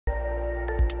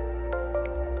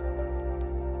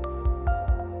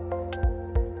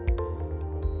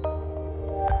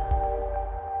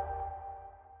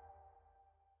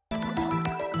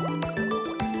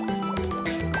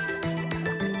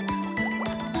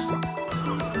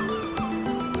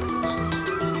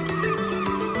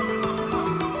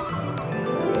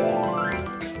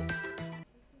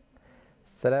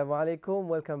Assalamu alaikum,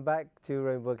 welcome back to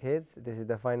Rainbow Kids. This is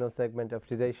the final segment of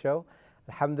today's show.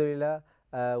 Alhamdulillah,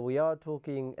 we are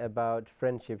talking about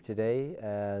friendship today,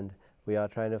 and we are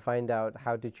trying to find out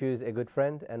how to choose a good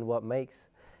friend and what makes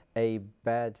a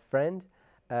bad friend.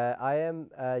 I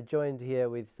am joined here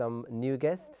with some new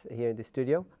guests here in the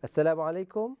studio. Assalamu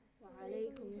alaikum.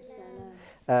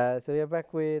 So we are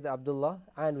back with Abdullah,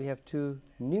 and we have two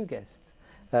new guests.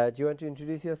 Do you want to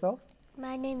introduce yourself?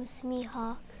 My name is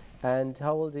Smiha. And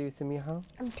how old are you, Samiha?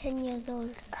 I'm 10 years old.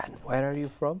 And where are you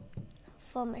from?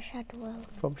 From Shadwell.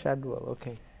 From Shadwell,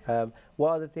 okay. What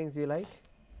are the things you like?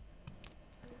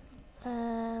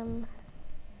 Um,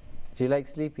 Do you like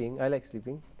sleeping? I like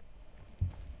sleeping.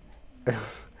 Do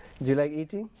you like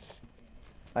eating?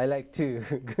 I like too.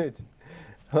 Good.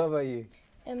 What about you?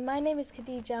 My name is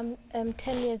Khadija. I'm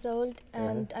 10 years old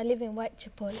and I live in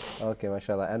Whitechapel. Okay,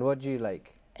 mashallah. And what do you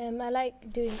like? I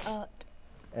like doing art.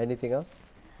 Anything else?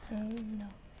 No.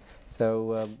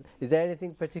 So, is there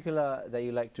anything particular that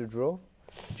you like to draw?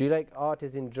 Do you like art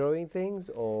as in drawing things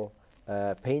or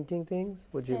painting things?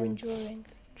 What do you mean? Drawing.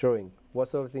 Drawing. What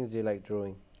sort of things do you like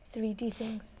drawing? 3D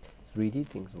things. 3D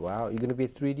things. Wow, you're going to be a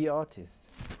 3D artist.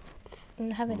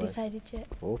 Haven't decided yet.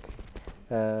 Okay.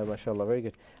 Mashallah, very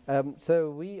good.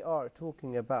 So we are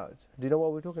talking about, do you know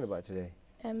what we're talking about today?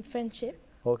 Friendship.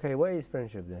 Okay, what is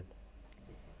friendship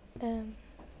then?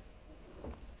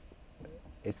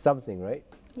 It's something, right?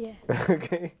 Yeah.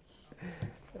 Okay.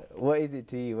 What is it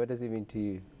to you? What does it mean to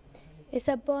you? It's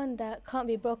a bond that can't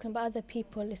be broken by other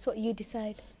people. It's what you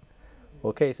decide.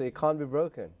 Okay, so it can't be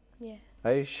broken. Yeah.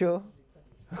 Are you sure?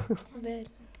 But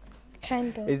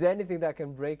kind of. Is there anything that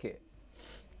can break it?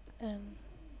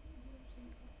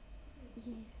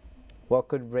 What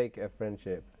could break a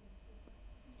friendship?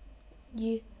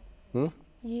 You. Hmm?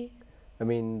 You. I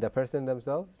mean, the person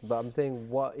themselves, but I'm saying,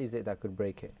 what is it that could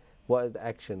break it? What is the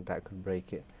action that could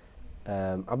break it?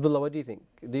 Abdullah, what do you think?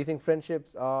 Do you think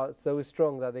friendships are so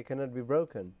strong that they cannot be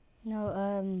broken?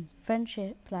 No,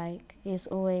 friendship is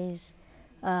always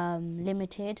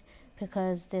limited,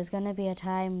 because there's going to be a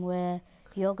time where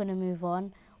you're going to move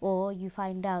on, or you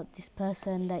find out this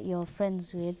person that you're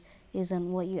friends with isn't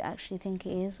what you actually think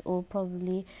it is, or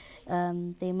probably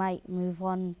they might move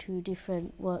on to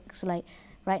different works. Like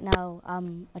right now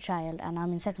I'm a child and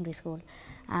I'm in secondary school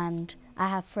and I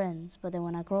have friends, but then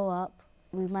when I grow up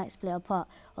we might split apart,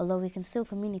 although we can still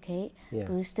communicate, but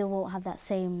we still won't have that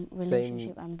same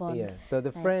relationship and bond. Yeah, so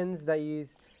the friends that you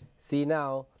see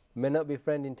now may not be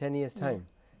friends in 10 years time.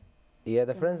 Yeah,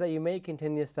 the friends that you make in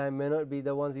 10 years time may not be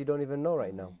the ones you don't even know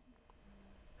right now.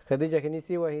 Khadija, can you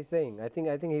see what he's saying? I think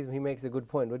he makes a good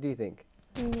point. What do you think?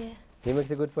 Yeah. He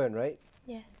makes a good point, right?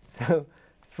 Yeah. So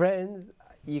friends,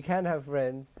 you can have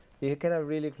friends, you can have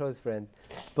really close friends,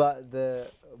 but the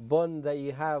bond that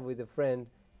you have with a friend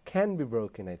can be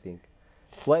broken, I think.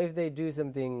 What if they do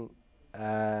something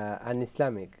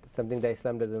un-Islamic, something that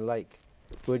Islam doesn't like?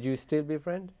 Would you still be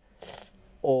friend?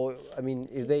 Or, I mean,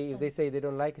 if they say they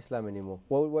don't like Islam anymore,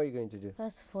 what are you going to do?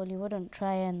 First of all, you wouldn't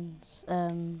try and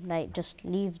just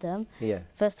leave them. Yeah.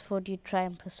 First of all, you try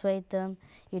and persuade them,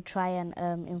 you try and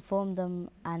inform them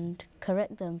and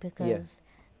correct them, because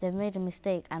they've made a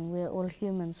mistake and we're all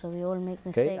human, so we all make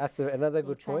mistakes. Okay, that's another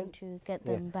good point. To get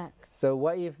them back. So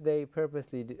what if they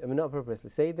purposely, not purposely,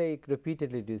 say they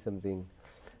repeatedly do something.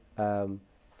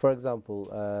 For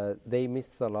example, they miss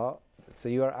Salah, so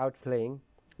you are out playing,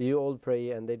 you all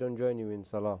pray and they don't join you in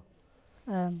Salah.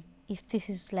 If this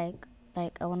is like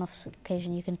a one-off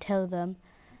occasion, you can tell them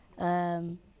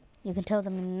in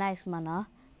a nice manner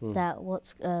that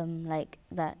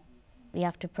that you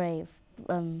have to pray.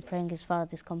 Praying his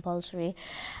Fard is compulsory,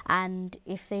 and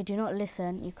if they do not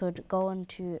listen, you could go on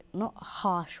to, not a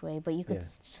harsh way, but you could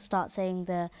start saying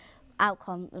the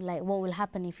outcome, like what will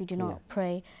happen if you do not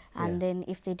pray, and then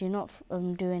if they do not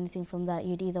do anything from that,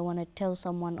 you'd either want to tell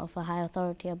someone of a high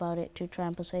authority about it to try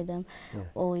and persuade them,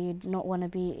 or you'd not want to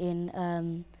be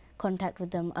in contact with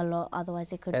them a lot,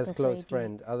 otherwise they could as close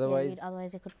friend. Otherwise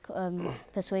they could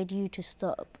persuade you to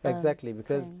stop. Exactly,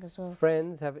 because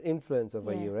friends have influence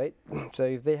over you, right? So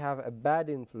if they have a bad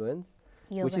influence,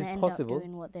 which is possible,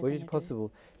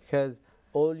 because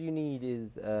all you need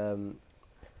is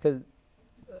because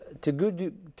to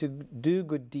do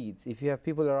good deeds. If you have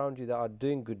people around you that are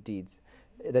doing good deeds,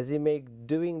 does it make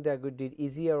doing that good deed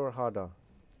easier or harder?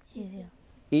 Easier.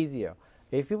 Easier.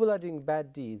 If people are doing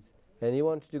bad deeds and you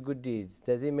want to do good deeds,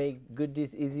 does it make good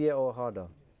deeds easier or harder?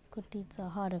 Good deeds are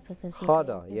harder because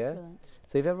harder, yeah.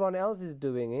 So if everyone else is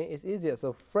doing it, it's easier.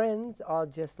 So friends are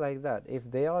just like that. If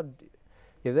they're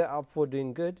up for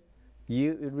doing good,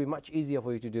 it'll be much easier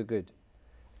for you to do good.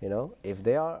 You know, if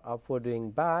they are up for doing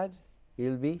bad,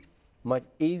 it'll be much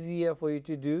easier for you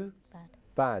to do Bad.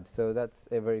 bad. So that's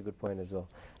a very good point as well.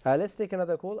 Let's take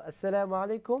another call. Assalamu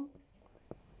alaikum.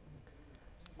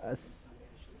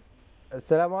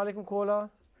 Assalamu alaikum, caller.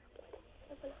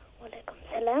 Walaikum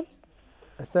salam.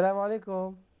 Assalamu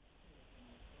alaikum.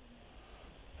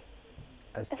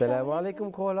 Assalamu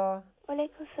alaikum, caller.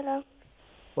 Walaikum salam.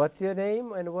 What's your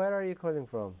name and where are you calling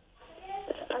from?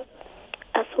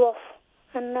 Aswaf.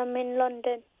 And I'm in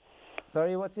London.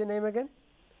 Sorry, what's your name again?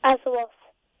 Aswaf.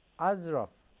 Azraf.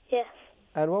 Yes.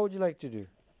 And what would you like to do?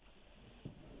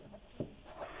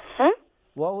 Huh?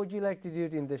 What would you like to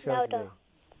do in the show Louder. today?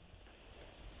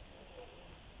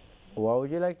 What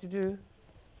would you like to do?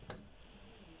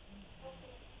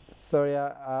 Sorry,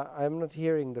 I'm not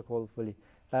hearing the call fully.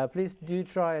 Please do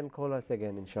try and call us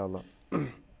again, inshallah.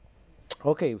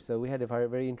 Okay, so we had a very,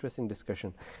 very interesting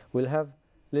discussion. We'll have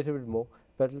a little bit more.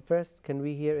 But first, can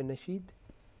we hear a nasheed?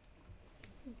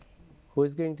 Who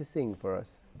is going to sing for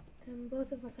us?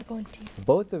 Both of us are going to.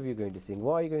 Both of you going to sing.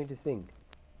 What are you going to sing?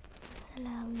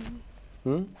 Salamun.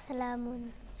 Hmm? Salamun.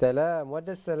 Salam. What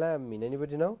does salam mean?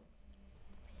 Anybody know?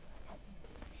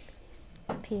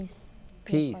 Peace.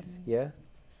 Peace. Yeah.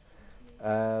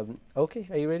 Okay.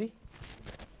 Are you ready?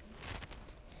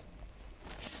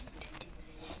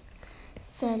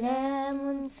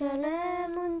 Salamun,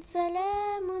 salamun,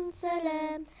 salamun,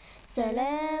 salam.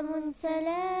 Salamun,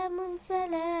 salamun,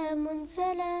 salamun,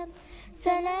 salam.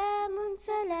 Salamun,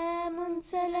 salamun,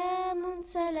 salamun,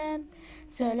 salam.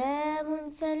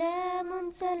 Salamun,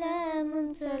 salamun,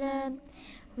 salamun, salam.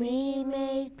 We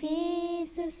made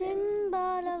peace a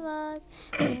symbol of ours.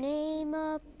 In the name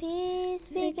of peace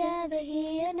we gather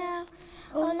here now.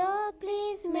 Oh Lord,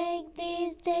 please make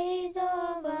these days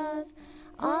of ours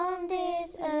on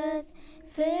this earth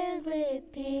filled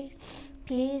with peace.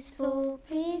 Peaceful,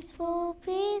 peaceful,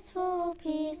 peaceful,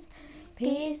 peace.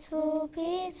 Peaceful,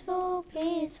 peaceful,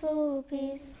 peaceful,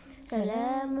 peace.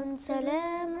 Salamun,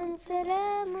 salamun,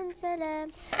 salamun,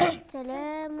 salam.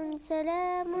 Salamun,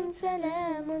 salamun,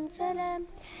 salamun, salam.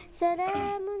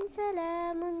 Salamun,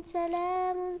 salamun,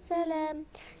 salamun, salam.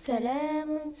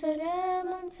 Salamun,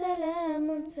 salamun,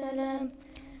 salamun, salam.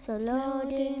 So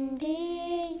Lord,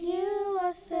 indeed you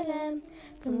are salam.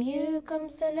 From you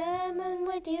comes salam, and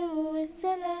with you is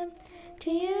salam. To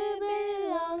you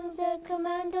belongs the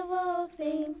command of all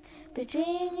things.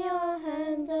 Between your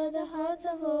hands are the hearts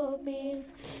of all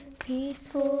beings.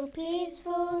 Peaceful,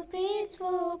 peaceful,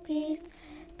 peaceful, peace.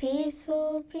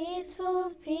 Peaceful,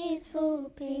 peaceful,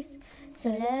 peaceful, peace.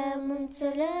 Salamun,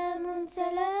 salamun,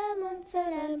 salamun,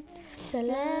 salam.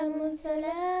 Salamun,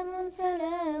 salamun,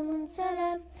 salamun,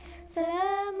 salam.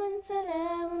 Salamun,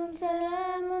 salamun,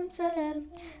 salamun, salam.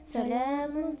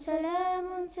 Salamun,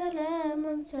 salamun,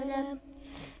 salamun, salam.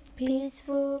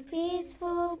 Peaceful,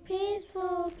 peaceful,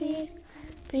 peaceful, peace.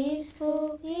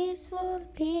 Peaceful, peaceful,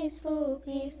 peaceful,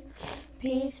 peace.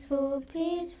 Peaceful,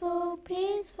 peaceful,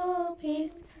 peaceful,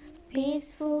 peace.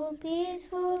 Peaceful,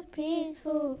 peaceful,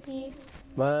 peaceful, peace.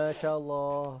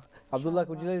 MashaAllah. Abdullah,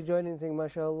 would you like to join in saying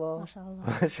MashaAllah? MashaAllah.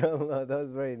 MashaAllah, that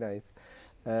was very nice.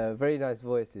 Very nice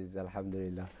voices,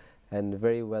 Alhamdulillah. And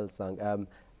very well sung.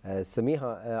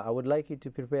 Samiha, I would like you to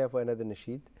prepare for another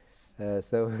nasheed.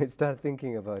 So start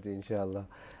thinking about it, inshallah.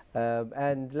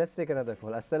 And let's take another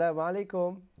call. Assalamu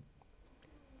alaikum.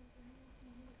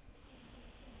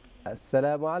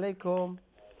 Assalamu alaikum.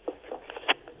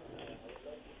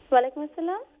 Walaikum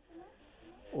salam.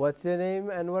 What's your name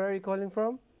and where are you calling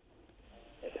from?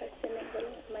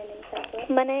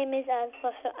 My name is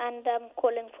Aswaf and I'm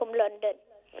calling from London.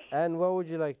 And what would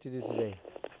you like to do today?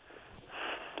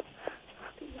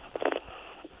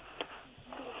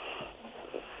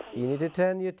 You need to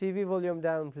turn your TV volume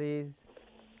down, please.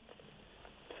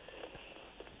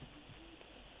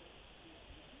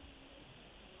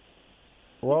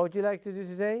 What would you like to do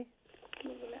today?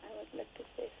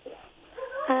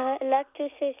 I'd like to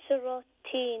say Surah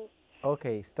Teen.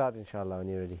 Okay, start inshallah when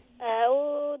you're ready.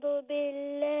 أعوذ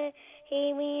بالله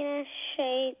من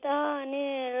الشيطان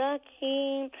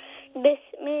الرجيم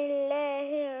بسم الله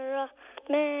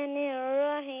الرحمن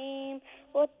الرحيم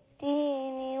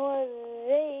والتين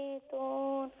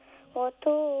والزيتون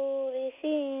وطور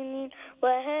سينين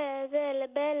وهذا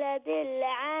البلد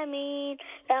العميد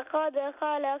لقد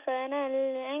خلقنا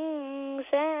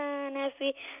الإنسان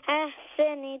في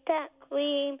أحسن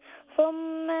تقويم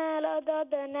ثم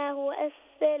رددناه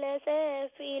أسفل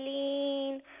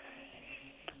سافلين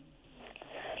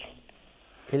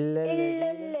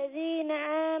إلا الذين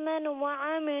آمنوا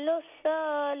وعملوا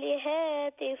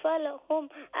الصالحات فلهم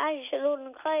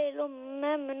أجر غير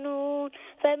ممنون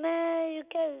فما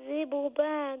يكذب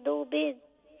بعد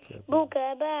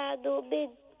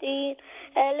الدين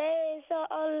أليس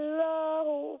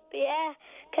الله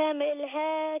بأحكم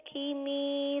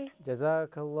الحاكمين.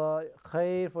 Jazakallah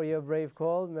khair for your brave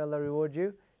call. May Allah reward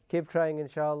you. Keep trying,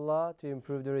 inshallah, to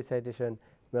improve the recitation.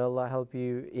 May Allah help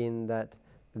you in that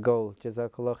goal.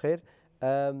 Jazakallah khair.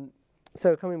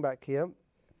 So coming back here,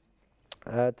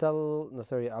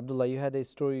 Abdullah, you had a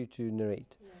story to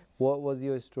narrate. Yeah. What was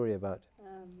your story about?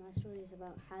 My story is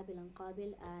about Habil and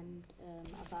Qabil and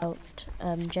about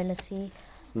jealousy,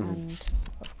 and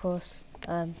of course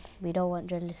we don't want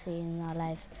jealousy in our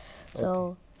lives.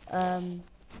 So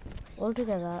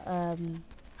altogether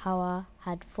Hawa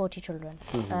had 40 children,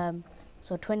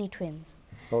 so 20 twins,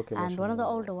 and one of the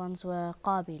older ones were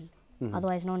Qabil,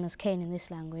 otherwise known as Cain in this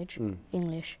language,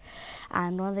 English,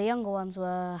 and one of the younger ones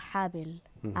were Habil,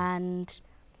 and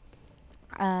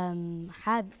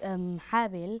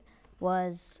Habil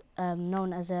was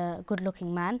known as a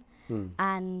good-looking man,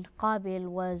 and Qabil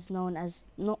was known as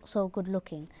not so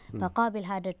good-looking. But Qabil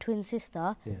had a twin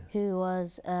sister who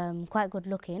was quite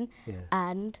good-looking,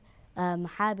 and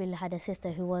Habil had a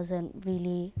sister who wasn't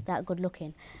really that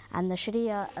good-looking. And the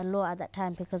Sharia law at that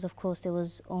time, because of course there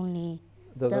was only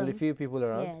only few people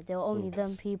around. Yeah, there were only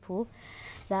them people.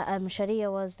 That Sharia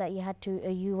was that you had to,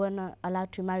 you were not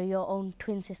allowed to marry your own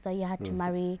twin sister. You had to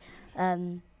marry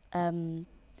the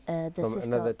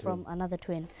sister from another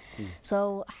twin.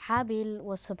 So Habil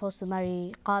was supposed to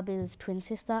marry Qabil's twin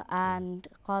sister, and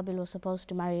Qabil was supposed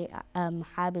to marry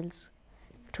Habil's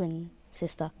twin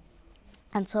sister.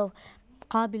 And so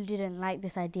Qabil didn't like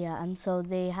this idea, and so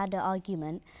they had an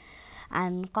argument.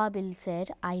 And Qabil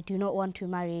said, "I do not want to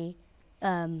marry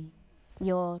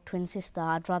your twin sister.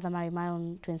 I'd rather marry my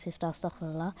own twin sister,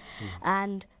 astaghfirullah."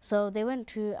 And so they went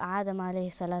to Adam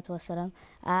alayhi salatu wasalam,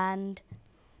 and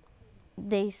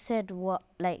they said what,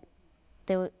 like,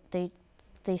 they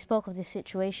spoke of this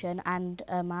situation, and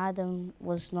Adam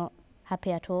was not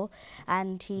happy at all,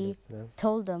 and he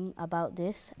told them about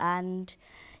this, and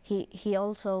he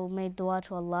also made dua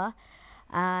to Allah,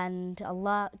 and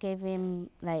Allah gave him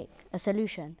like a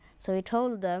solution. So he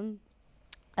told them,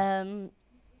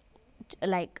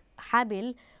 like,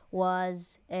 Habil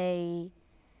was a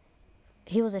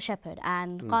shepherd,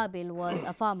 and Qabil was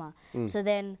a farmer. So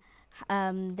then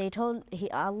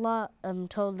Allah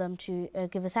told them to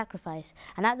give a sacrifice,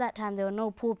 and at that time there were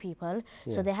no poor people,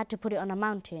 so they had to put it on a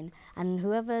mountain, and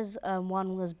whoever's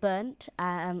one was burnt,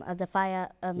 the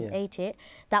fire ate it,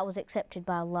 that was accepted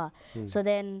by Allah. So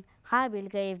then Habil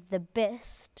gave the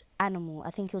best animal,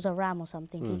 I think it was a ram or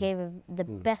something. He gave the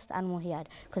best animal he had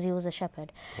because he was a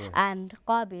shepherd, and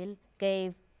Qabil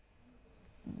gave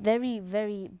very,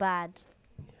 very bad,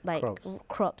 like,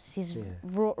 crops, his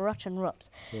rotten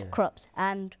crops,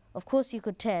 and of course you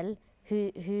could tell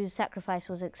whose sacrifice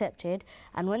was accepted.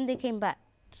 And when they came back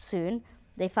soon,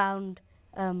 they found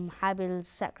Habil's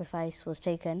sacrifice was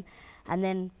taken, and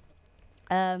then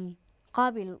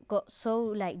Qabil got so,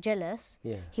 like, jealous.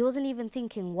 He wasn't even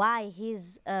thinking why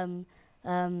his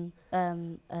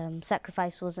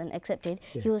sacrifice wasn't accepted.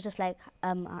 He was just like,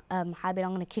 Habil,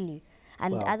 I'm gonna kill you.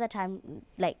 And at that time,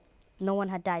 like, no one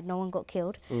had died, no one got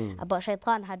killed, but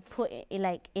Shaitan had put it,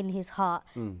 like, in his heart,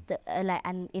 like,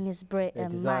 and in his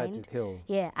mind, to kill.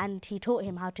 And he taught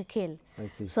him how to kill. I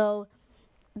see. So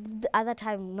at that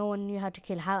time, no one knew how to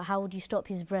kill. How would you stop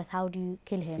his breath? How do you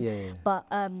kill him? But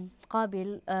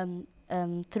Qabil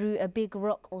threw a big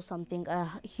rock or something,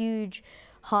 a huge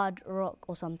hard rock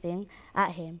or something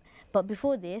at him. But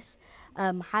before this,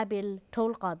 Habil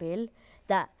told Qabil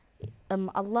that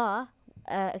Allah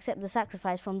accept the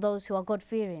sacrifice from those who are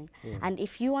God-fearing. And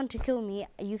if you want to kill me,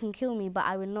 you can kill me, but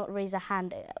I will not raise a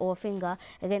hand or a finger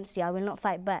against you. I will not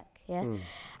fight back.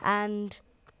 And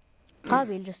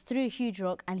Qabil just threw a huge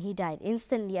rock and he died.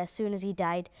 Instantly, as soon as he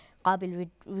died, Qabil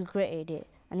regretted it.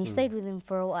 And he stayed with him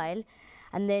for a while.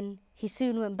 And then he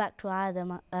soon went back to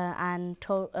Adam and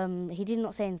told, he did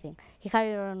not say anything. He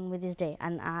carried on with his day.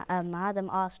 And Adam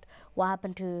asked what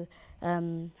happened to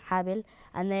Habil.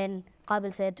 And then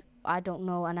Qabil said, I don't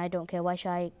know and I don't care. Why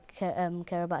should I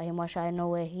care about him? Why should I know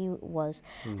where he was?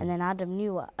 And then Adam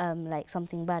knew like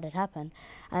something bad had happened.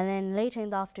 And then later in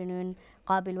the afternoon,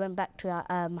 Qabil went back to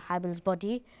Habil's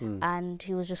body and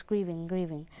he was just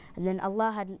grieving. And then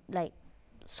Allah had, like,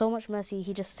 so much mercy,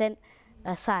 he just sent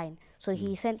a sign. So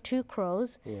he sent 2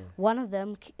 crows, one of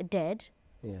them dead,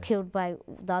 killed by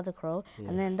the other crow,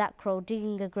 and then that crow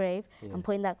digging a grave and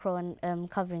putting that crow and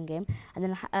covering him. And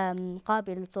then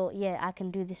Qabil thought, yeah, I can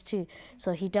do this too.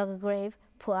 So he dug a grave,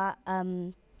 put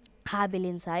Habil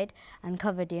inside and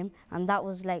covered him, and that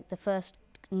was like the first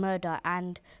murder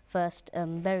and first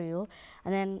burial.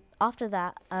 And then after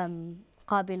that,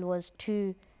 Qabil was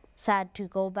too sad to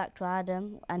go back to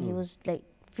Adam, and he was like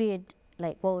feared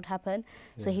like what would happen.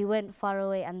 So he went far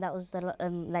away, and that was the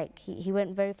like he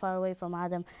went very far away from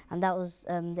Adam, and that was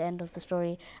the end of the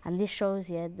story. And this shows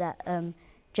here that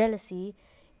jealousy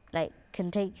like can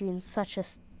take you in such a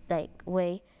like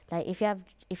way. Like if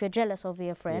you're jealous over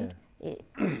your friend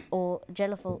or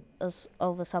jealous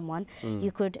over someone,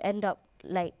 you could end up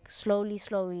like slowly,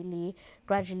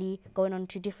 gradually going on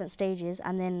to different stages,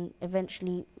 and then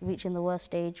eventually reaching the worst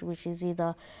stage, which is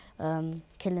either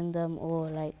killing them or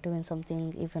like doing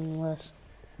something even worse.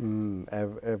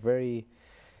 A very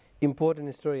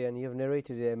important story, and you have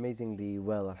narrated it amazingly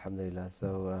well, alhamdulillah. So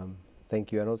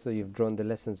thank you, and also you've drawn the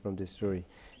lessons from this story.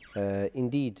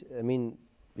 Indeed, I mean,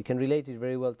 we can relate it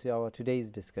very well to our today's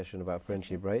discussion about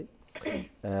friendship, right?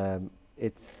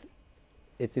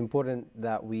 It's important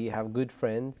that we have good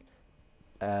friends.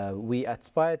 We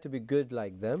aspire to be good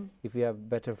like them if we have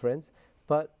better friends,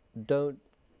 but don't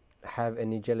have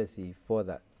any jealousy for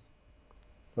that,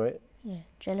 right? Yeah,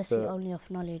 jealousy only of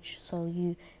knowledge. So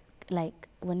you, like,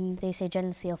 when they say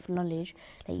jealousy of knowledge,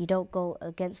 like you don't go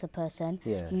against the person.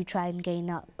 You try and gain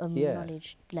up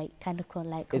knowledge, like kind of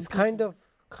like. It's kind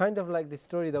of like the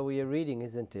story that we are reading,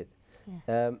 isn't it?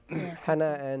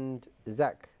 Hannah and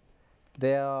Zach,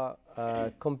 they are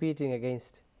competing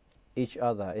against each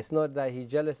other. It's not that he's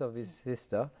jealous of his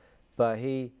sister, but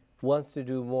he wants to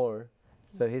do more.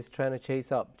 So he's trying to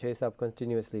chase up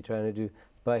continuously, trying to do.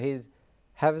 But he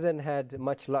hasn't had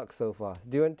much luck so far.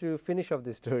 Do you want to finish off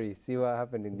the story, see what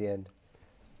happened in the end?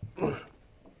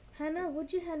 Hannah,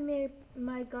 would you hand me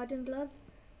my garden gloves?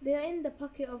 They are in the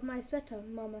pocket of my sweater,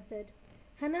 Mama said.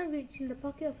 Hannah reached in the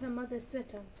pocket of her mother's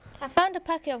sweater. I found a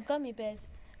packet of gummy bears.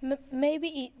 Maybe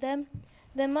eat them.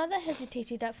 Their mother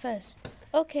hesitated at first.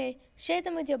 Okay, share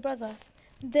them with your brother.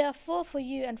 There are 4 for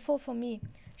you and 4 for me,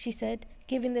 she said,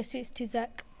 giving the sweets to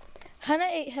Zach. Hannah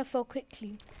ate her 4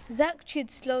 quickly. Zach chewed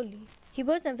slowly. He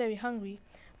wasn't very hungry.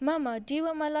 Mama, do you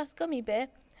want my last gummy bear?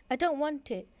 I don't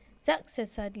want it, Zach said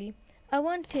sadly. I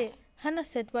want it, Hannah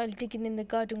said while digging in the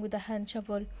garden with a hand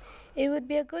shovel. It would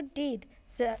be a good deed,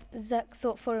 Zach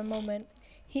thought for a moment.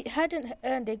 He hadn't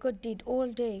earned a good deed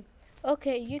all day.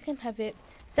 Okay, you can have it.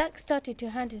 Zach started to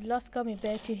hand his last gummy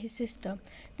bear to his sister.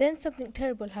 Then something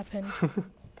terrible happened.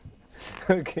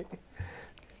 Okay.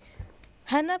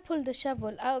 Hannah pulled the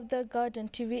shovel out of the garden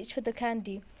to reach for the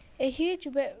candy. A huge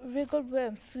wriggled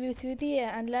worm flew through the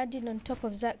air and landed on top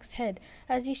of Zach's head.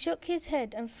 As he shook his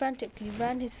head and frantically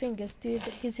ran his fingers through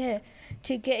his hair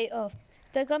to get it off,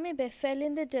 the gummy bear fell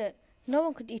in the dirt. No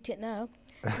one could eat it now.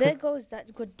 There goes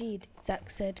that good deed, Zach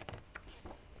said.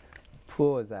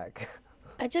 Poor Zach.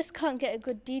 I just can't get a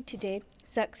good deed today,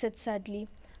 Zach said sadly.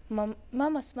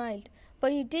 Mama smiled.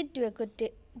 But you did do a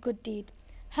good deed.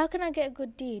 How can I get a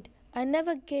good deed? I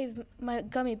never gave my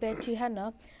gummy bear to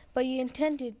Hannah, but you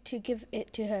intended to give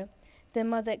it to her, their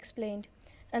mother explained.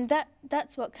 And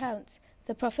that's what counts.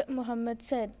 The Prophet Muhammad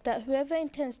said that whoever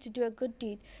intends to do a good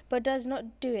deed but does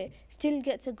not do it still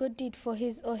gets a good deed for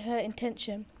his or her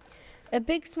intention. A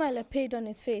big smile appeared on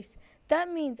his face. That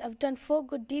means I've done 4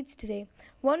 good deeds today.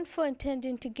 1 for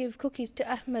intending to give cookies to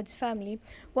Ahmed's family,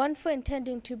 1 for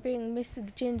intending to bring Miss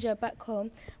Ginger back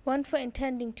home, 1 for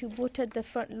intending to water the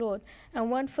front lawn,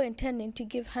 and 1 for intending to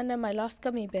give Hannah my last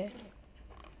gummy bear.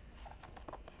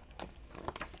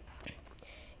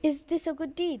 Is this a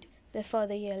good deed? Their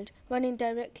father yelled, running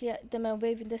directly at them and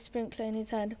waving the sprinkler in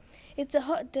his hand. It's a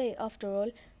hot day, after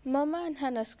all. Mama and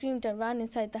Hannah screamed and ran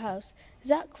inside the house.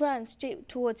 Zach ran straight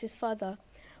towards his father.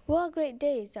 What a great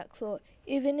day, Zach thought,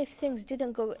 even if things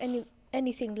didn't go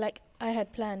anything like I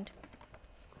had planned.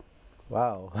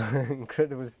 Wow,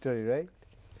 incredible story, right?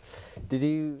 Did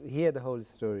you hear the whole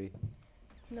story?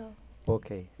 No.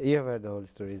 Okay, you have heard the whole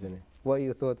story, isn't it? What are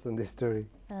your thoughts on this story?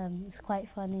 It's quite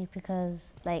funny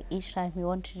because like each time he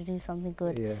wanted to do something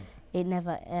good, it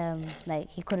never like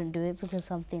he couldn't do it because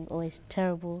something always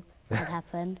terrible had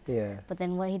happened. But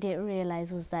then what he didn't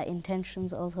realize was that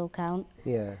intentions also count.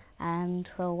 And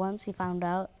so once he found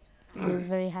out, he was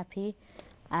very happy,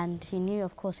 and he knew,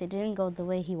 of course, it didn't go the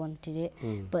way he wanted it,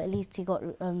 but at least he got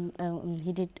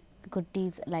he did good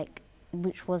deeds, like,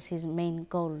 which was his main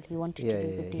goal. He wanted to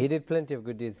do good deeds. He did plenty of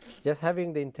good deeds. Just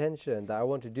having the intention that I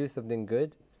want to do something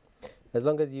good, as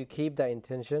long as you keep that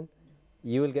intention,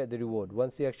 you will get the reward.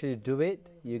 Once you actually do it,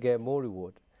 you get more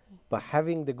reward. But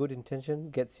having the good intention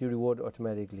gets you reward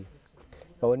automatically.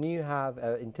 But when you have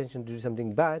intention to do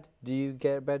something bad, do you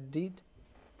get a bad deed?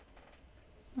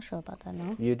 Not sure about that,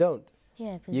 no. You don't.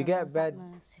 Yeah, because you get bad.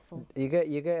 You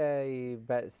get a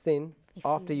bad sin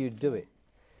after you do it.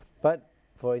 But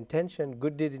for intention,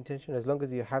 good deed intention, as long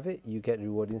as you have it, you get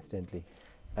reward instantly.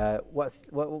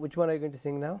 Which one are you going to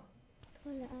sing now?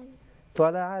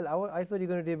 Tala'al. I thought you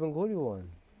were going to do a Bengali one.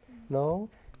 No?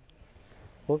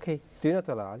 Okay. Do you know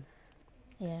Tala'al?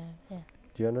 Yeah, yeah.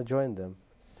 Do you want to join them?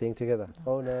 Sing together?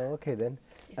 No. Oh, no. Okay, then.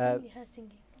 It's only her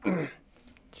singing.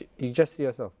 You just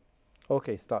yourself.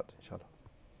 Okay, start, inshallah.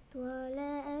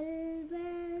 طلع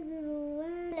البدر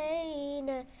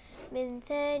علينا من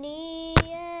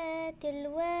ثنيات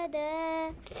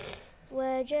الوداع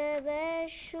وجب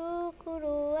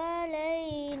الشكر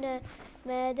علينا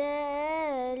ما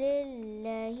دعا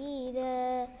لله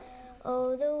ذا.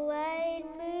 Oh, the white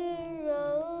moon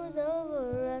rose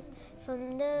over us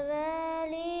from the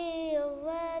valley of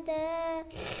Wada,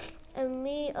 and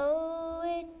we owe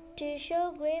it to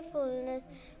show gratefulness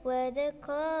where the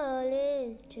call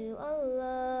is to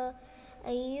Allah.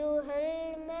 أيها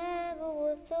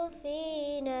المبعوث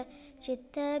فينا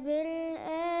جئت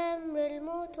بالأمر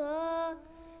المطاع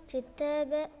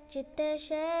جئت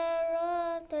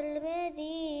شرفت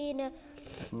المدينة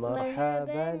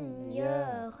مرحبا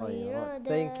يا خيرات.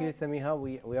 Thank you, Samiha.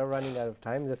 We are running out of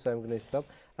time. That's why I'm going to stop.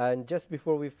 And just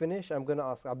before we finish, I'm going to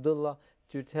ask Abdullah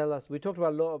to tell us. We talked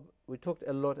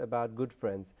a lot about good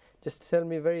friends. Just tell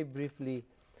me very briefly,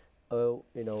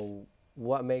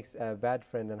 what makes a bad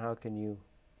friend and how can you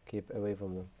keep away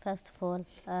from them? First of all,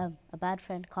 a bad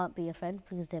friend can't be a friend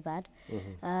because they're bad.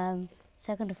 Mm-hmm.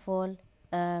 Second of all,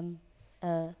 a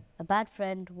bad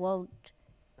friend won't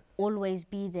always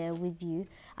be there with you,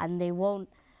 and they won't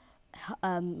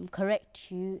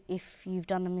correct you if you've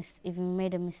done if you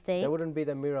made a mistake. They wouldn't be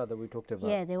the mirror that we talked about.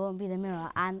 Yeah, they won't be the mirror,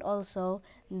 and also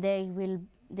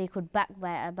they could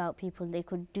backbite about people. They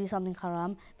could do something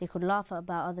haram. They could laugh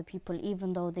about other people,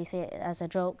 even though they say it as a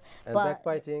joke. And but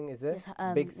backbiting is a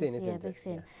big sin, isn't it? Big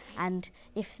sin. Yeah. And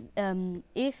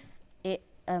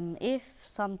if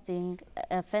something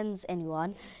offends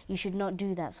anyone, you should not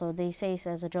do that. So they say it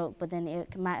as a joke, but then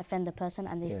it might offend the person,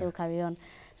 and they still carry on.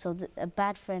 So a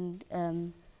bad friend,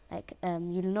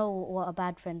 you'll know what a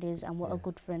bad friend is and what a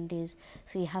good friend is.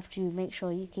 So you have to make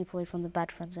sure you keep away from the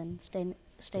bad friends and stay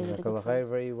with the good friends.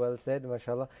 Very well said,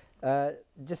 mashallah.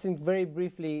 Just very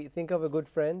briefly, think of a good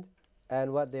friend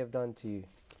and what they have done to you.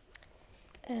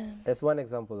 That's one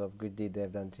example of good deed they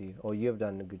have done to you, or you have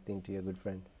done a good thing to your good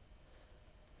friend.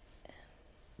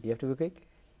 You have to be quick.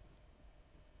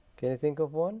 Can you think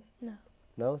of one? No.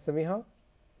 No, Samiha?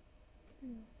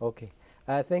 No. Okay.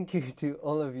 Thank you to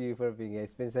all of you for being here.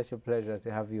 It's been such a pleasure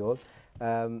to have you all.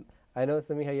 I know,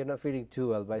 Samiha, you're not feeling too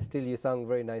well, but still you sung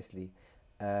very nicely.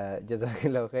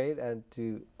 Jazakallah khair, and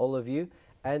to all of you,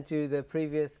 and to the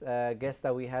previous guests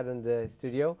that we had in the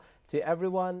studio, to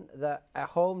everyone that at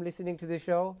home listening to the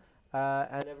show,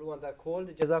 and everyone that called,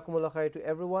 Jazakumullah khair to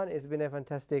everyone. It's been a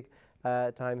fantastic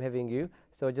time having you.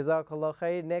 So Jazakallah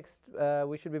khair. Next,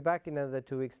 we should be back in another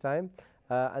 2 weeks' time.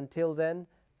 Until then,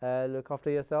 look after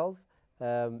yourself.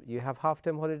 You have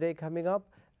half-term holiday coming up.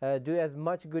 Do as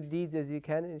much good deeds as you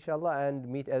can, inshallah, and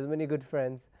meet as many good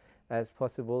friends as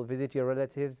possible. Visit your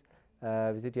relatives,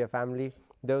 visit your family.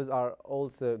 Those are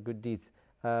also good deeds.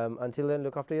 Until then,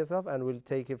 look after yourself, and we'll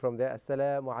take it from there.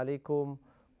 Assalamu alaikum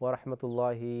wa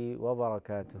rahmatullahi wa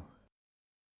barakatuh.